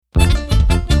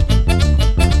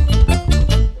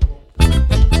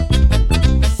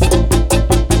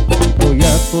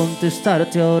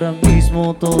contestarte ahora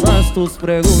mismo todas tus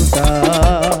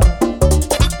preguntas,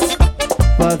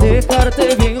 para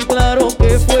dejarte bien claro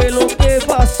qué fue lo que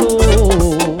pasó.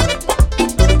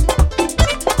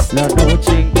 La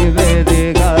noche en que me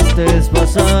dejaste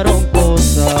pasaron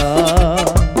cosas,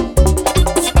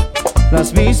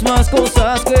 las mismas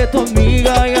cosas que tu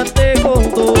amiga ya te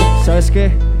contó. ¿Sabes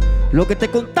qué? Lo que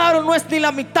te contaron no es ni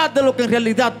la mitad de lo que en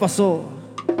realidad pasó.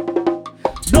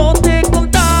 No te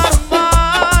contaron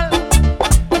mal,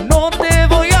 no te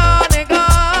voy a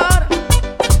negar.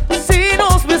 Si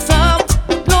nos besamos,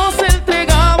 nos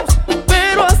entregamos,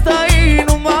 pero hasta ahí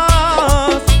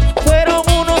nomás. Fueron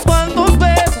unos cuantos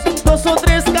besos, 2 o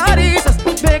 3 caricias.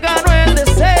 Me ganó el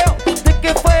deseo de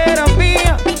que fuera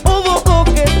mía. Hubo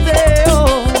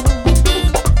coqueteo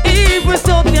y pues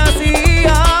yo te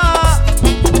hacía.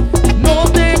 No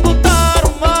te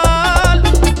contaron mal,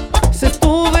 si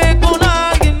estuve con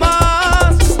alguien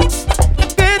más.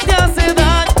 ¿Qué te hace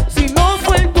daño si no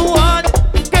fue en tu año?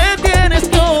 ¿Qué tienes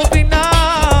que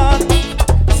opinar?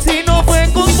 Si no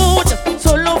fue con muchas,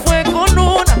 solo fue con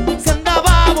una. Si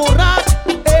andaba borracho,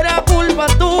 era culpa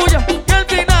tuya. Y al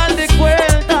final de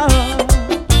cuentas,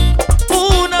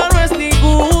 una no es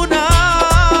ninguna.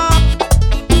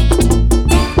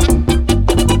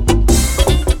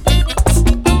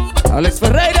 Alex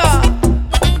Ferreira,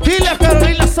 dile a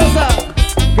Carolina Sosa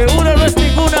que una no es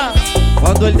ninguna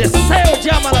cuando el deseo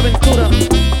llama a la aventura.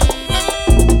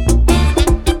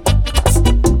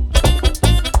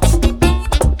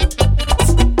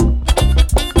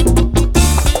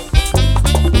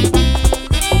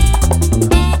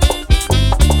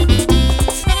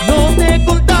 No te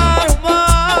contaron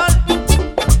mal,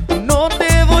 no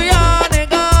te voy a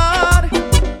negar.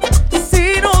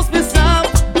 Si nos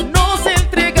besamos, nos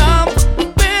entregamos,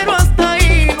 pero hasta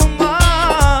ahí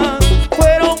nomás.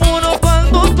 Fueron unos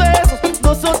cuantos besos,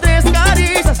 2 o 3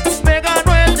 caricias. Me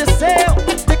ganó el deseo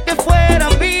de que fuera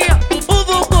mía.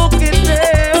 Hubo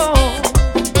coqueteo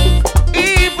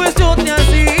y pues yo te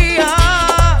hacía.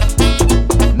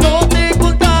 No te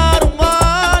contaron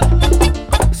mal,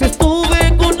 si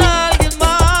estuve con alguien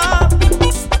más.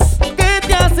 ¿Qué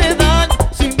te hace daño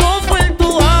si no fue en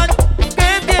tu año?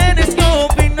 ¿Qué tienes que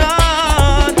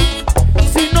opinar?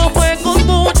 Si no fue con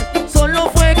muchas, solo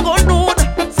fue con una.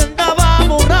 Si andaba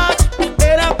borracho,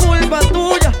 era culpa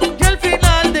tuya. Y al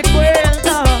final de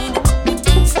cuentas,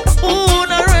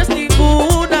 una no es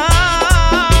ninguna.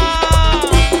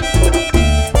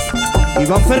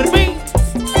 Iván Fermín,